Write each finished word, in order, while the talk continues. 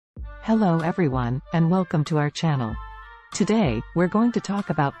Hello everyone, and welcome to our channel. Today, we're going to talk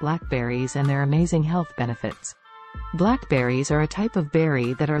about blackberries and their amazing health benefits. Blackberries are a type of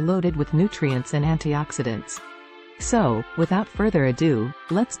berry that are loaded with nutrients and antioxidants. So, without further ado,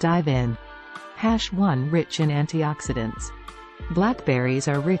 let's dive in. 1. Rich in antioxidants. Blackberries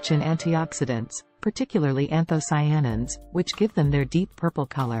are rich in antioxidants, particularly anthocyanins, which give them their deep purple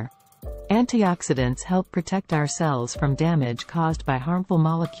color. Antioxidants help protect our cells from damage caused by harmful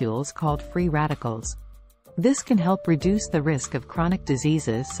molecules called free radicals. This can help reduce the risk of chronic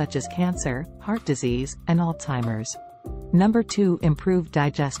diseases such as cancer, heart disease, and Alzheimer's. 2. Improved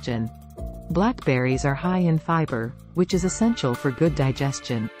digestion. Blackberries are high in fiber, which is essential for good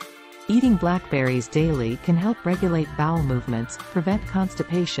digestion. Eating blackberries daily can help regulate bowel movements, prevent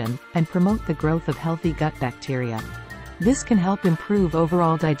constipation, and promote the growth of healthy gut bacteria. This can help improve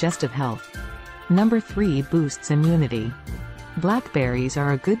overall digestive health. 3. Boosts immunity. Blackberries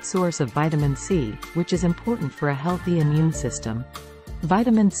are a good source of vitamin C, which is important for a healthy immune system.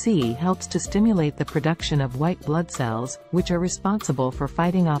 Vitamin C helps to stimulate the production of white blood cells, which are responsible for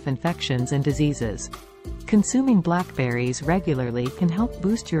fighting off infections and diseases. Consuming blackberries regularly can help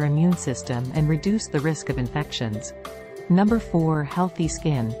boost your immune system and reduce the risk of infections. 4. Healthy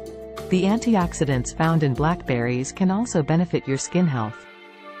skin. The antioxidants found in blackberries can also benefit your skin health.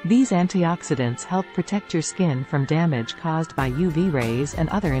 These antioxidants help protect your skin from damage caused by UV rays and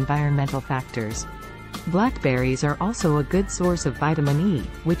other environmental factors. Blackberries are also a good source of vitamin E,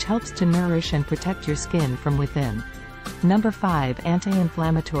 which helps to nourish and protect your skin from within. 5.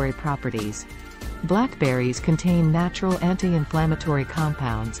 Anti-inflammatory properties. Blackberries contain natural anti-inflammatory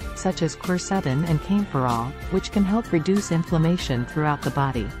compounds, such as quercetin and kaempferol, which can help reduce inflammation throughout the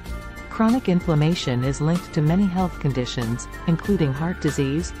body. Chronic inflammation is linked to many health conditions, including heart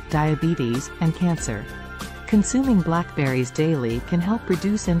disease, diabetes, and cancer. Consuming blackberries daily can help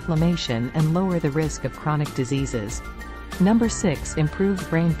reduce inflammation and lower the risk of chronic diseases. 6. Improved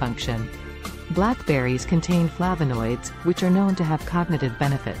brain function. Blackberries contain flavonoids, which are known to have cognitive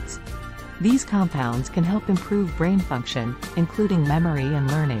benefits. These compounds can help improve brain function, including memory and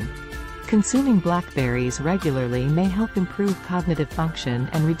learning. Consuming blackberries regularly may help improve cognitive function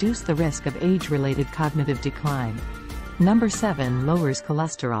and reduce the risk of age-related cognitive decline. 7. Lowers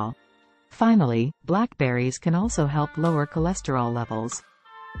cholesterol. Finally, blackberries can also help lower cholesterol levels.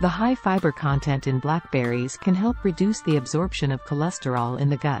 The high fiber content in blackberries can help reduce the absorption of cholesterol in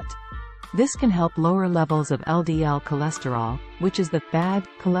the gut. This can help lower levels of LDL cholesterol, which is the bad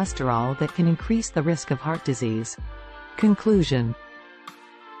cholesterol that can increase the risk of heart disease. Conclusion.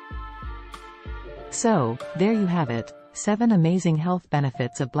 So, there you have it, 7 amazing health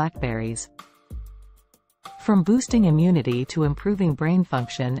benefits of blackberries. From boosting immunity to improving brain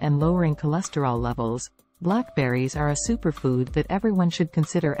function and lowering cholesterol levels, blackberries are a superfood that everyone should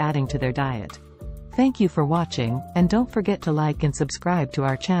consider adding to their diet. Thank you for watching, and don't forget to like and subscribe to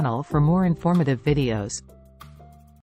our channel for more informative videos.